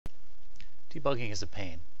Debugging is a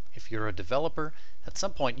pain. If you're a developer, at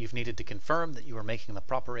some point you've needed to confirm that you were making the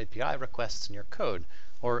proper API requests in your code,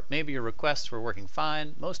 or maybe your requests were working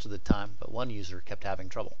fine most of the time, but one user kept having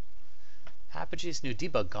trouble. Apigee's new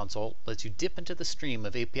Debug Console lets you dip into the stream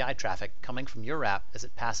of API traffic coming from your app as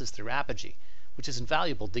it passes through Apigee, which is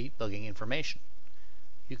invaluable debugging information.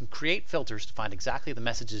 You can create filters to find exactly the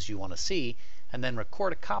messages you want to see, and then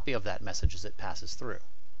record a copy of that message as it passes through.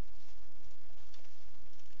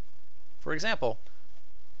 For example,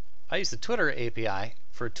 I use the Twitter API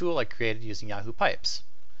for a tool I created using Yahoo Pipes.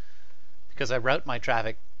 Because I route my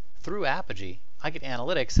traffic through Apigee, I get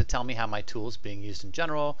analytics that tell me how my tool is being used in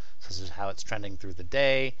general, such as how it's trending through the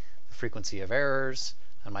day, the frequency of errors,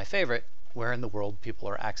 and my favorite, where in the world people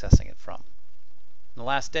are accessing it from. In the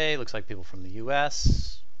last day, it looks like people from the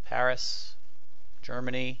US, Paris,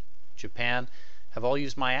 Germany, Japan have all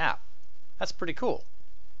used my app. That's pretty cool.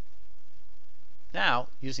 Now,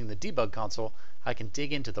 using the Debug Console, I can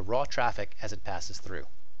dig into the raw traffic as it passes through.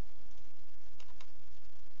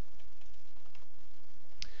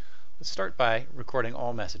 Let's start by recording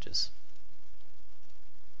all messages.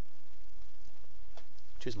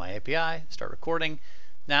 Choose my API, start recording.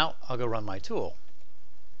 Now I'll go run my tool.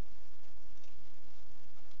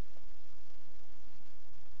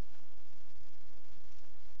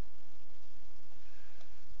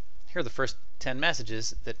 Here are the first 10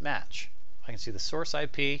 messages that match. I can see the source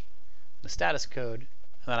IP, the status code, and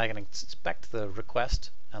then I can inspect the request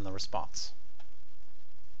and the response.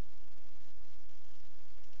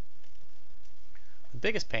 The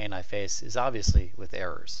biggest pain I face is obviously with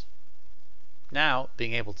errors. Now,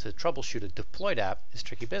 being able to troubleshoot a deployed app is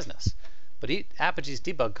tricky business, but Apigee's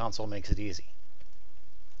Debug Console makes it easy.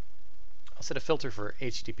 I'll set a filter for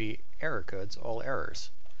HTTP error codes, all errors,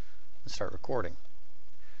 and start recording.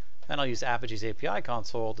 Then I'll use Apigee's API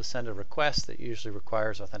console to send a request that usually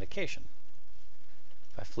requires authentication.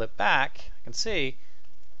 If I flip back, I can see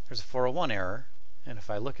there's a 401 error, and if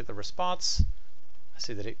I look at the response, I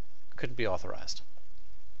see that it couldn't be authorized.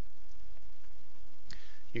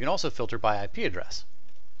 You can also filter by IP address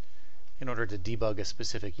in order to debug a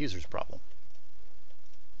specific user's problem.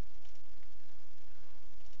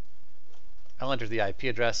 I'll enter the IP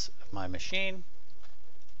address of my machine,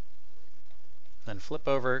 then flip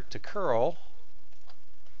over to curl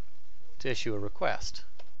to issue a request.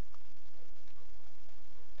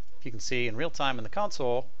 You can see in real time in the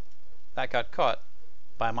console that got caught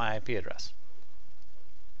by my IP address.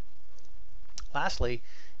 Lastly,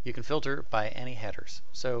 you can filter by any headers.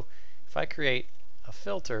 So if I create a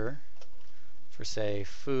filter for, say,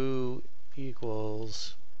 foo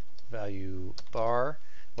equals value bar,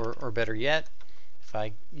 or better yet, if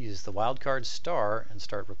I use the wildcard star and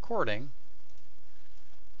start recording,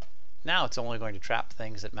 now it's only going to trap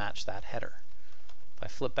things that match that header. If I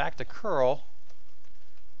flip back to curl,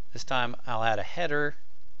 this time I'll add a header,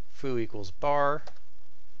 foo equals bar.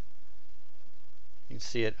 You can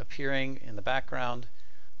see it appearing in the background.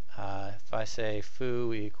 If I say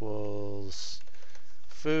foo equals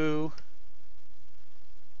foo,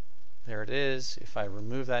 there it is. If I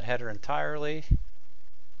remove that header entirely,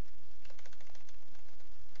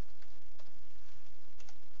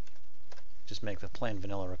 just make the plain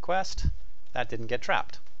vanilla request, that didn't get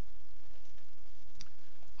trapped.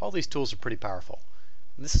 All these tools are pretty powerful.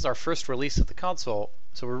 And this is our first release of the console,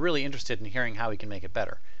 so we're really interested in hearing how we can make it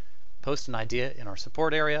better. Post an idea in our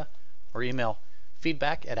support area or email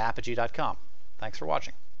feedback@apigee.com. Thanks for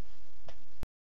watching.